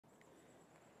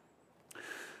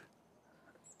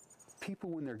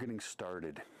people, when they're getting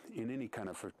started in any kind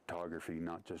of photography,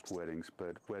 not just weddings,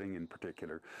 but wedding in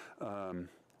particular,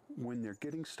 when they're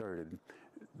getting started,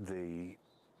 they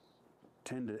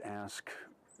tend to ask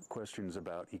questions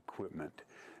about equipment.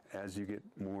 As you get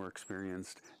more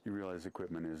experienced, you realize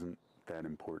equipment isn't that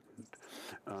important.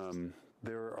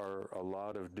 There are a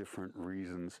lot of different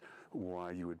reasons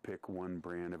why you would pick one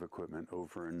brand of equipment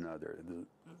over another.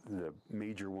 The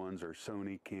major ones are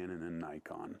Sony, Canon, and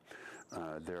Nikon.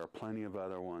 There are plenty of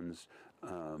other ones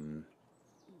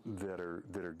that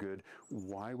are good.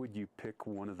 Why would you pick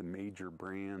one of the major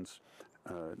brands?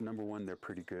 Number one, they're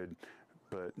pretty good.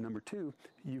 But number two,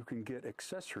 you can get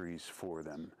accessories for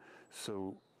them.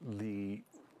 So the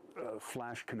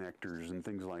flash connectors and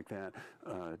things like that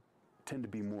tend to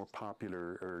be more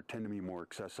popular, or tend to be more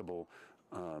accessible.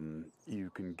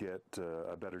 You can get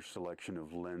a better selection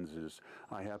of lenses.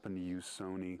 I happen to use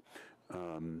Sony.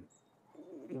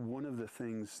 One of the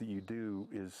things that you do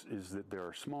is that there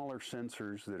are smaller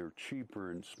sensors that are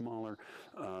cheaper and smaller,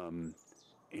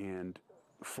 and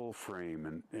full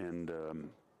frame, and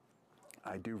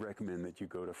I do recommend that you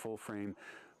go to full frame,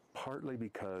 partly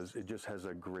because it just has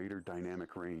a greater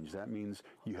dynamic range. That means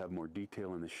you have more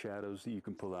detail in the shadows, that you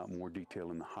can pull out more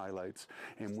detail in the highlights.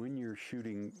 And when you're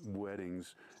shooting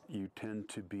weddings, you tend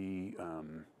to be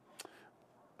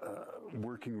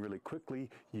working really quickly.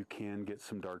 You can get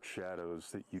some dark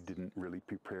shadows that you didn't really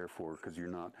prepare for, because you're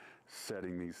not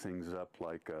setting these things up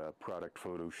like a product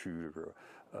photo shoot or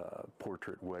a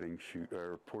portrait wedding shoot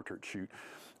or portrait shoot,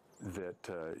 that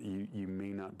you may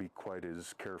not be quite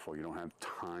as careful. You don't have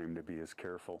time to be as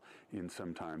careful. In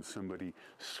sometimes somebody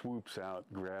swoops out,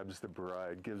 grabs the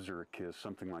bride, gives her a kiss,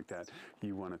 something like that.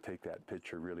 You want to take that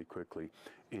picture really quickly.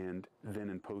 And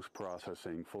then in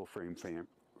post-processing, full-frame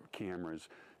cameras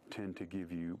tend to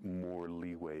give you more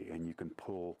leeway, and you can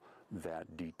pull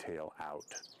that detail out.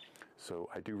 So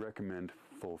I do recommend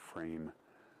full-frame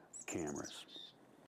cameras.